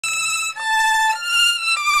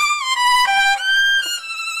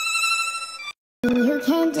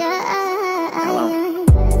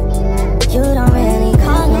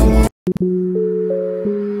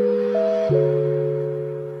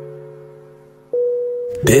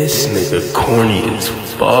This nigga corny as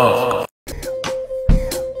fuck.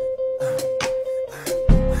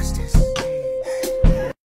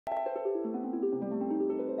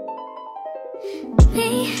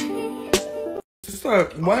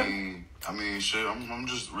 What? I mean, shit, I'm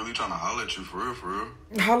just really trying to holler at you for real.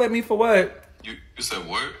 Holler at me for what? You said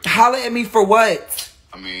what? Holler at me for what?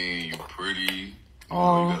 I mean, you pretty. You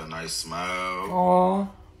got a nice smile. Aw. Oh,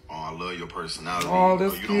 I love your personality. Oh,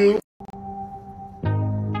 that's cute.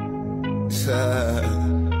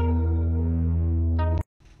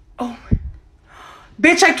 Oh.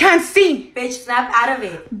 Bitch, I can't see. Bitch, snap out of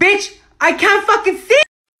it. Bitch, I can't fucking see.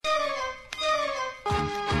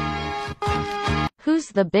 Who's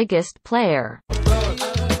the biggest player?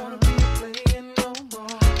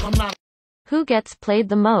 Who gets played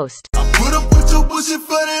the most?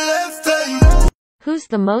 Who's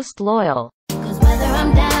the most loyal? Whether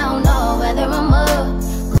I'm down or whether I'm up.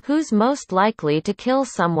 Who's most likely to kill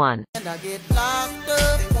someone?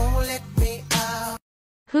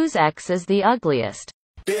 Whose ex is the ugliest?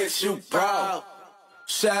 Bitch, you proud.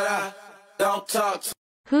 Shut up. Don't talk to.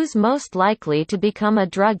 Who's most likely to become a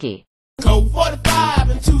druggie? Code 45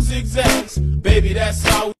 and 2 zigzags. Baby, that's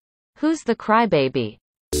how. Who's the crybaby?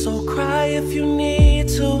 So cry if you need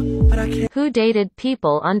to, but I can't. Who dated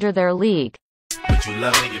people under their league? Would you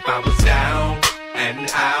love me if I was down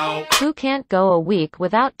and out? Who can't go a week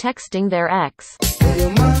without texting their ex?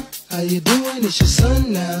 Hey, ma, how you doing? It's your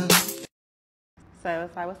son now. So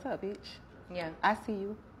it's like, what's up, bitch? Yeah, I see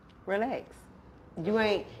you. Relax. You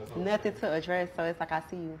ain't nothing to address, so it's like, I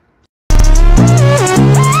see you.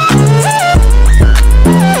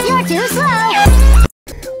 You're too slow.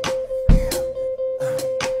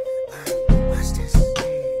 Watch this.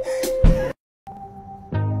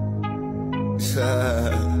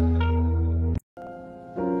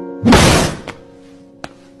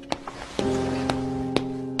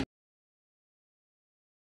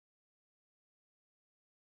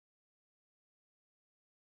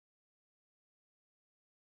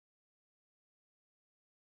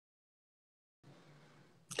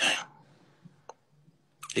 Damn.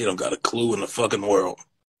 He don't got a clue in the fucking world.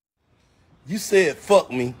 You said fuck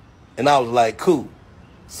me, and I was like, cool.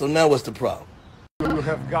 So now what's the problem? You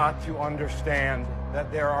have got to understand that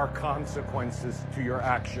there are consequences to your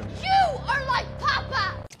actions. You are like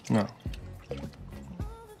Papa. No.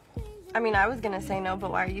 I mean, I was gonna say no,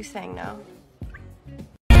 but why are you saying no?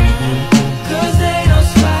 Cause they don't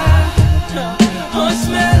smile or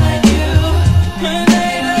smell like you. And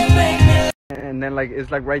they don't make me. And then like it's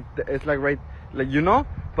like right you know,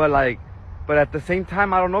 but at the same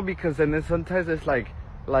time I don't know, because and then sometimes it's like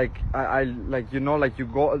I like, you know, like you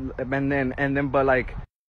go and then but like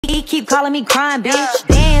He keep calling me crime, bitch.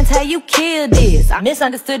 Dance how you killed this. I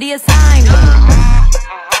misunderstood the assignment.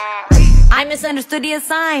 I misunderstood the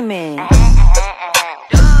assignment.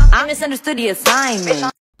 I misunderstood the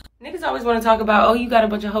assignment. Niggas always want to talk about, oh, you got a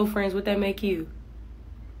bunch of hoe friends. What that make you?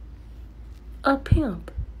 A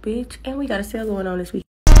pimp, bitch. And we got a sale going on this week.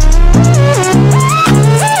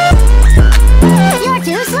 You're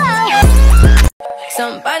too slow.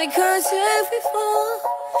 Somebody comes here before.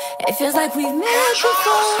 It feels like we've met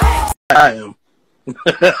before. I am.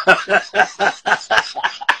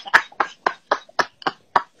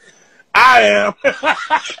 I am.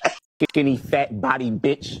 Skinny fat body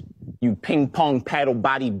bitch. You ping pong paddle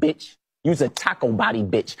body bitch. You's a taco body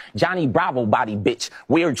bitch. Johnny Bravo body bitch.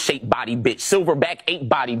 Weird shaped body bitch. Silverback 8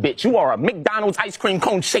 body bitch. You are a McDonald's ice cream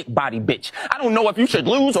cone shaped body bitch. I don't know if you should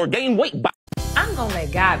lose or gain weight. I'm gonna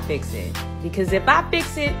let God fix it. Because if I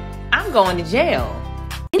fix it, I'm going to jail.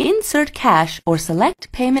 Insert cash or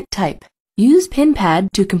select payment type. Use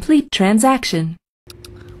PinPad to complete transaction.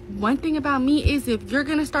 One thing about me is if you're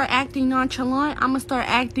gonna start acting nonchalant, I'm gonna start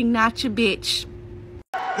acting not your bitch.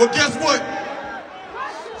 Well, guess what?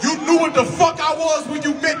 You knew what the fuck I was when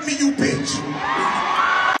you met me, you bitch.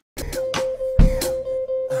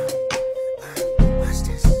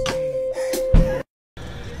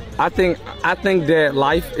 I think that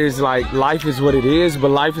life is what it is, but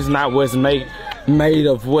life is not what's made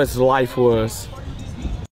of what life was.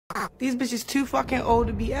 These bitches too fucking old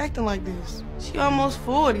to be acting like this. She almost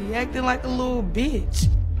 40, acting like a little bitch.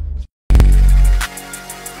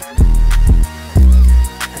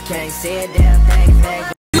 I can't say a damn thing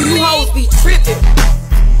back. You hoes be tripping.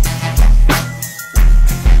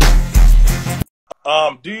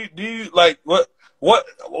 Do you like what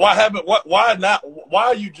happened? Why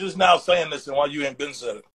are you just now saying this and why you ain't been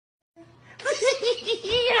said it?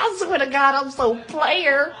 I swear to God, I'm so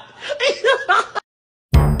player.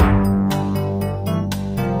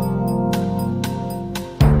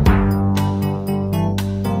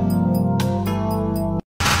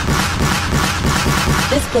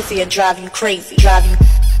 pussy and drive you crazy. Drive you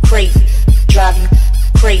crazy. Drive you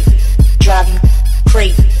crazy. Drive you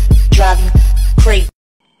crazy. Drive you crazy.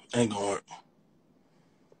 Ain't gonna work.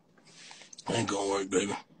 Ain't gonna work,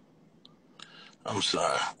 baby. I'm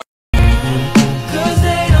sorry. Cause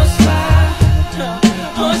they don't smile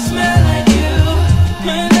or smell like you,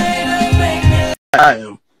 and they don't make me. I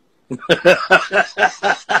am.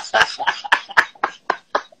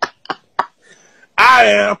 I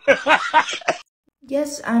am.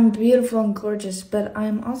 Yes, I'm beautiful and gorgeous, but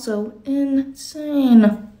I'm also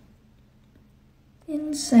insane.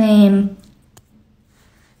 Insane.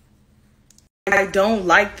 I don't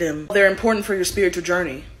like them. They're important for your spiritual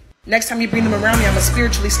journey. Next time you bring them around me, I'm gonna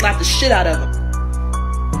spiritually slap the shit out of them.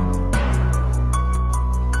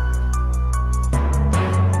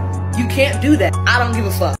 You can't do that. I don't give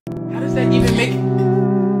a fuck. How does that even make it?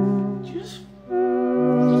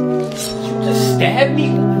 You just stabbed me?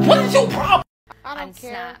 What is your problem? I don't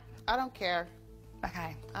care. I don't care.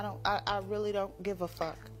 Okay. I really don't give a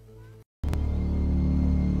fuck.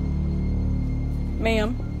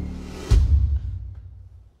 Ma'am.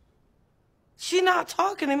 She not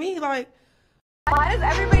talking to me like. Why does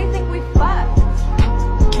everybody think we fucked?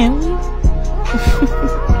 Can we?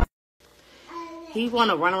 He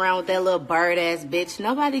wanna run around with that little bird ass bitch.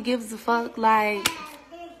 Nobody gives a fuck. Like,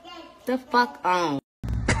 the fuck on.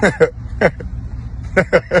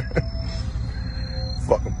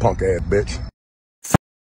 Fucking punk ass bitch.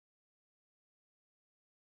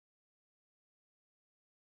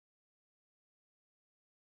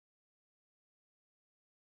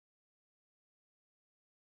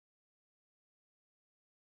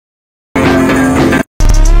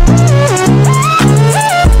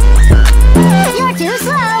 You're too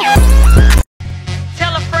slow.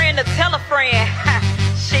 Tell a friend to tell a friend.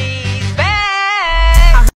 She's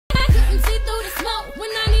back. Couldn't see through the smoke when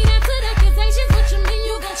I need answer the accusations. What you mean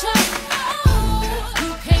you gon' choke? Oh,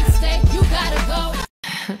 you can't stay, you gotta go.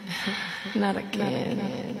 Not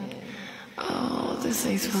again. Oh, this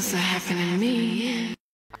ain't supposed to happen to me.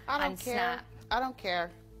 I don't care. I don't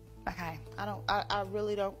care. Okay. I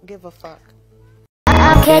really don't give a fuck.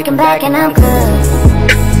 I'm kicking back and I'm good.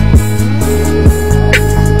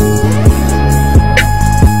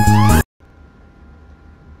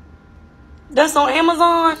 That's on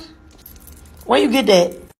Amazon? Where you get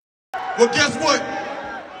that? Well, guess what?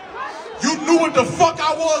 You knew what the fuck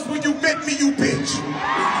I was when you met me, you bitch.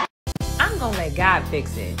 I'm gonna let God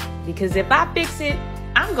fix it. Because if I fix it,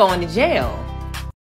 I'm going to jail.